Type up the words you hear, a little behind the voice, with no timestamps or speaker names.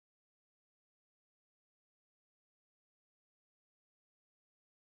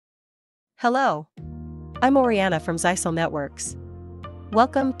Hello. I'm Oriana from Zyxel Networks.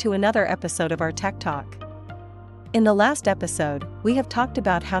 Welcome to another episode of our Tech Talk. In the last episode, we have talked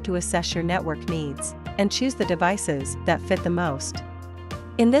about how to assess your network needs and choose the devices that fit the most.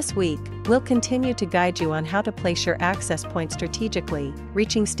 In this week, we'll continue to guide you on how to place your access point strategically,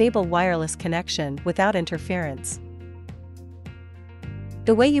 reaching stable wireless connection without interference.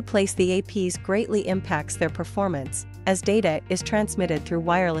 The way you place the APs greatly impacts their performance, as data is transmitted through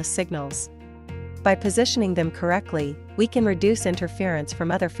wireless signals. By positioning them correctly, we can reduce interference from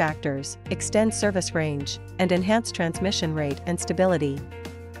other factors, extend service range, and enhance transmission rate and stability.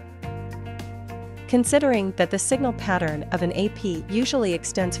 Considering that the signal pattern of an AP usually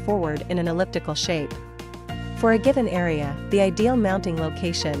extends forward in an elliptical shape. For a given area, the ideal mounting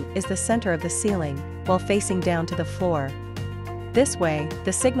location is the center of the ceiling, while facing down to the floor. This way,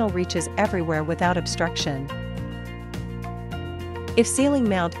 the signal reaches everywhere without obstruction. If ceiling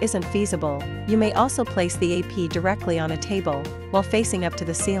mount isn't feasible, you may also place the AP directly on a table, while facing up to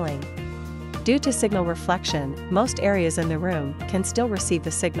the ceiling. Due to signal reflection, most areas in the room can still receive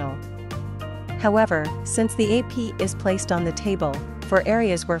the signal. However, since the AP is placed on the table, for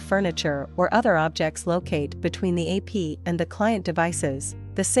areas where furniture or other objects locate between the AP and the client devices,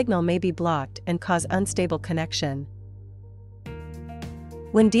 the signal may be blocked and cause unstable connection.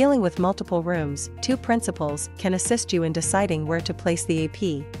 When dealing with multiple rooms, two principles can assist you in deciding where to place the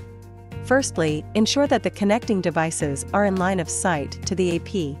AP. Firstly, ensure that the connecting devices are in line of sight to the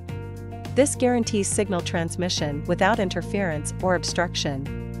AP. This guarantees signal transmission without interference or obstruction.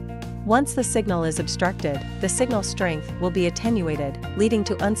 Once the signal is obstructed, the signal strength will be attenuated, leading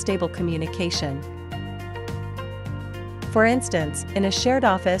to unstable communication. For instance, in a shared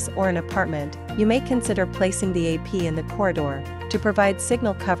office or an apartment, you may consider placing the AP in the corridor to provide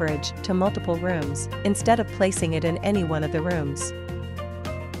signal coverage to multiple rooms, instead of placing it in any one of the rooms.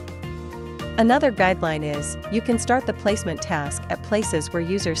 Another guideline is, you can start the placement task at places where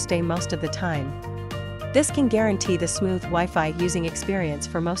users stay most of the time. This can guarantee the smooth Wi-Fi using experience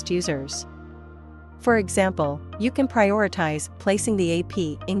for most users. For example, you can prioritize placing the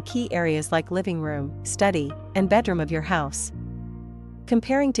AP in key areas like living room, study, and bedroom of your house.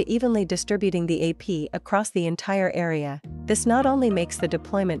 Comparing to evenly distributing the AP across the entire area, this not only makes the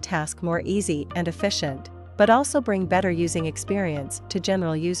deployment task more easy and efficient, but also bring better using experience to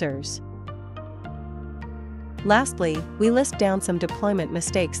general users. Lastly, we list down some deployment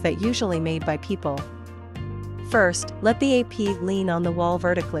mistakes that usually made by people. First, let the AP lean on the wall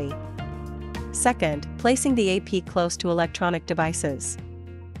vertically. Second, placing the AP close to electronic devices.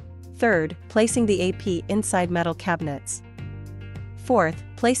 Third, placing the AP inside metal cabinets. Fourth,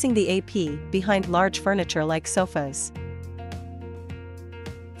 placing the AP behind large furniture like sofas.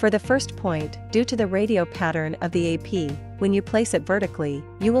 For the first point, due to the radio pattern of the AP, when you place it vertically,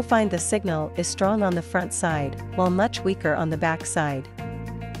 you will find the signal is strong on the front side, while much weaker on the back side.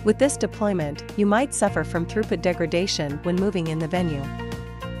 With this deployment, you might suffer from throughput degradation when moving in the venue.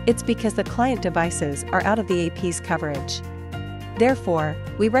 It's because the client devices are out of the AP's coverage. Therefore,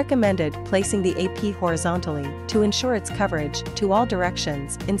 we recommended placing the AP horizontally to ensure its coverage to all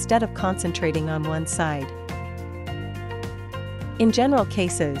directions instead of concentrating on one side. In general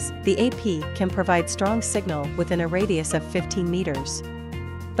cases, the AP can provide strong signal within a radius of 15 meters.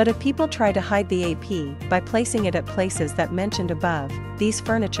 But if people try to hide the AP by placing it at places that mentioned above, these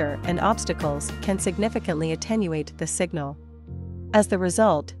furniture and obstacles can significantly attenuate the signal. As the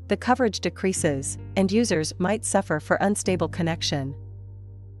result, the coverage decreases, and users might suffer for unstable connection.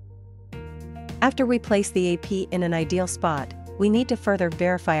 After we place the AP in an ideal spot, we need to further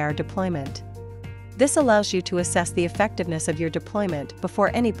verify our deployment. This allows you to assess the effectiveness of your deployment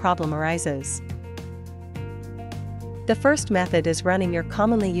before any problem arises. The first method is running your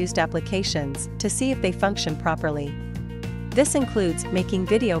commonly used applications to see if they function properly. This includes making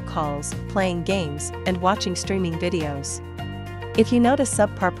video calls, playing games, and watching streaming videos. If you notice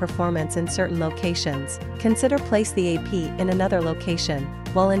subpar performance in certain locations, consider place the AP in another location,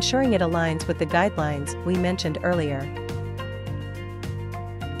 while ensuring it aligns with the guidelines we mentioned earlier.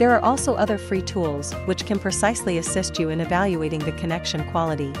 There are also other free tools which can precisely assist you in evaluating the connection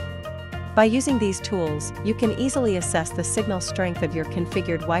quality. By using these tools, you can easily assess the signal strength of your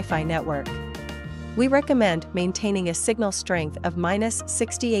configured Wi-Fi network. We recommend maintaining a signal strength of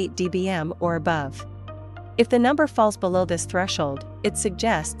 -68 dBm or above. If the number falls below this threshold, it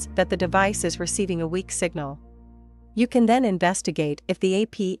suggests that the device is receiving a weak signal. You can then investigate if the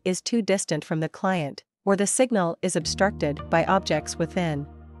AP is too distant from the client, or the signal is obstructed by objects within.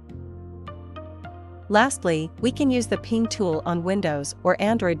 Lastly, we can use the ping tool on Windows or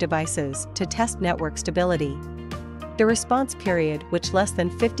Android devices to test network stability. The response period, which less than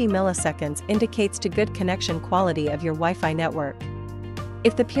 50 milliseconds, indicates to good connection quality of your Wi-Fi network.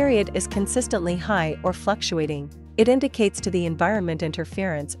 If the period is consistently high or fluctuating, it indicates to the environment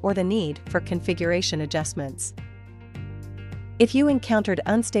interference or the need for configuration adjustments. If you encountered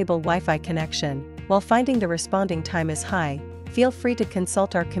unstable Wi-Fi connection while finding the responding time is high, feel free to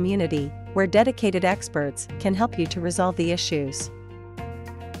consult our community, where dedicated experts can help you to resolve the issues.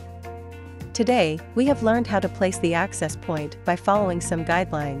 Today, we have learned how to place the access point by following some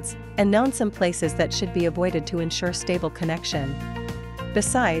guidelines, and known some places that should be avoided to ensure stable connection.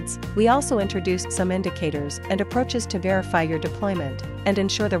 Besides, we also introduced some indicators and approaches to verify your deployment and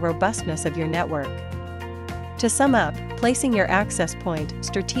ensure the robustness of your network. To sum up, placing your access point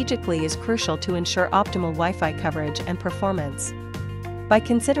strategically is crucial to ensure optimal Wi-Fi coverage and performance. By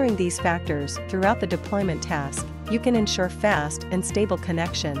considering these factors throughout the deployment task, you can ensure fast and stable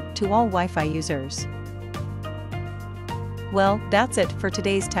connection to all Wi-Fi users. Well, that's it for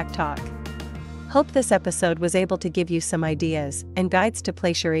today's Tech Talk. Hope this episode was able to give you some ideas and guides to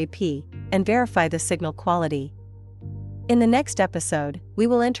place your AP and verify the signal quality. In the next episode, we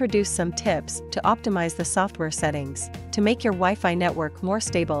will introduce some tips to optimize the software settings to make your Wi-Fi network more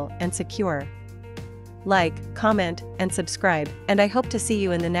stable and secure. Like, comment, and subscribe, and I hope to see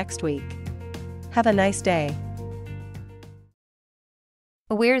you in the next week. Have a nice day.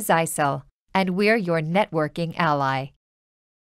 We're Zyxel, and we're your networking ally.